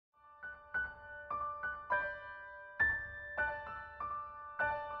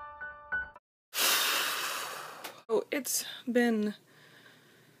Oh, it's been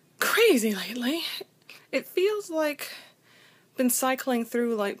crazy lately. It feels like I've been cycling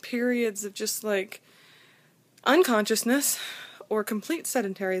through like periods of just like unconsciousness or complete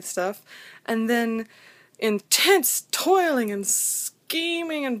sedentary stuff, and then intense toiling and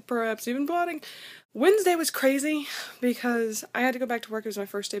scheming and perhaps even plotting. Wednesday was crazy because I had to go back to work. It was my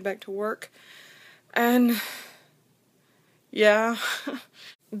first day back to work. And yeah,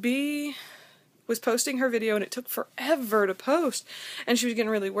 B was posting her video and it took forever to post. And she was getting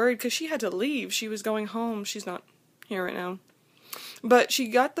really worried because she had to leave. She was going home. She's not here right now. But she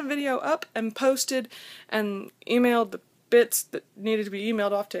got the video up and posted and emailed the bits that needed to be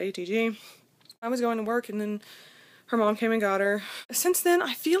emailed off to ATG. I was going to work and then her mom came and got her. Since then,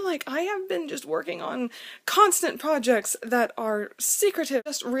 I feel like I have been just working on constant projects that are secretive.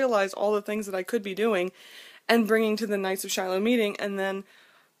 Just realized all the things that I could be doing and bringing to the Knights of Shiloh meeting, and then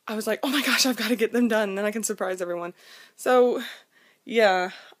I was like, oh my gosh, I've got to get them done, and then I can surprise everyone. So,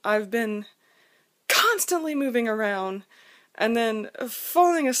 yeah, I've been constantly moving around, and then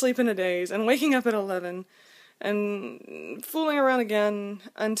falling asleep in a daze, and waking up at 11, and fooling around again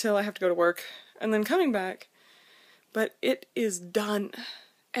until I have to go to work, and then coming back. But it is done.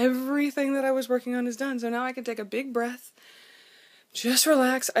 Everything that I was working on is done, so now I can take a big breath, just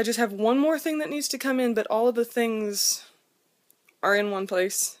relax. I just have one more thing that needs to come in, but all of the things are in one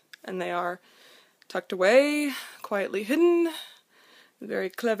place, and they are tucked away, quietly hidden, a very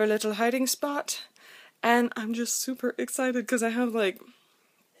clever little hiding spot, and I'm just super excited because I have like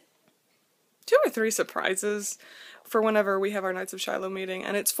 2 or 3 surprises for whenever we have our Knights of Shiloh meeting,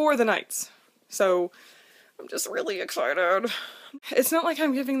 and it's for the Knights, so I'm just really excited. It's not like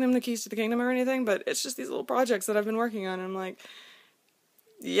I'm giving them the keys to the kingdom or anything, but it's just these little projects that I've been working on, and I'm like,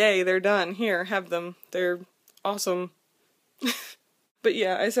 yay, they're done. Here, have them. They're awesome. But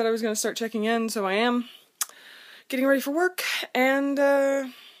yeah, I said I was going to start checking in, so I am getting ready for work, and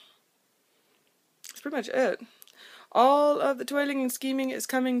that's pretty much it. All of the toiling and scheming is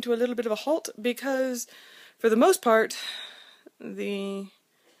coming to a little bit of a halt because, for the most part, the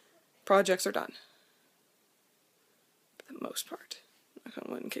projects are done. For the most part.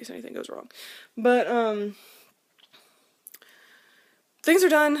 In case anything goes wrong. But, things are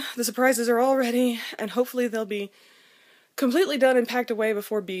done, the surprises are all ready, and hopefully they'll be completely done and packed away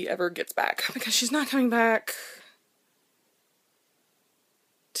before B ever gets back, because she's not coming back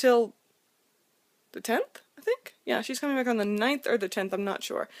till the 10th, I think? Yeah, she's coming back on the 9th or the 10th, I'm not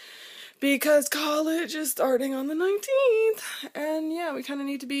sure. Because college is starting on the 19th, and yeah, we kind of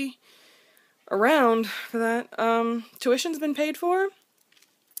need to be around for that. Tuition's been paid for.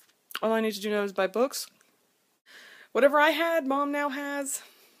 All I need to do now is buy books. Whatever I had, Mom now has.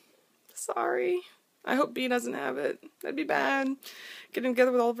 Sorry. I hope B doesn't have it. That'd be bad. Getting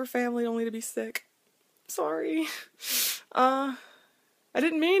together with all of her family only to be sick. Sorry. I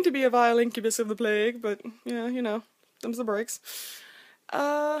didn't mean to be a vile incubus of the plague, but yeah, you know, them's the breaks.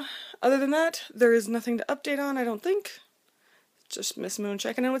 Other than that, there is nothing to update on, I don't think. Just Miss Moon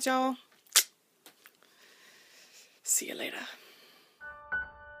checking in with y'all. See you later.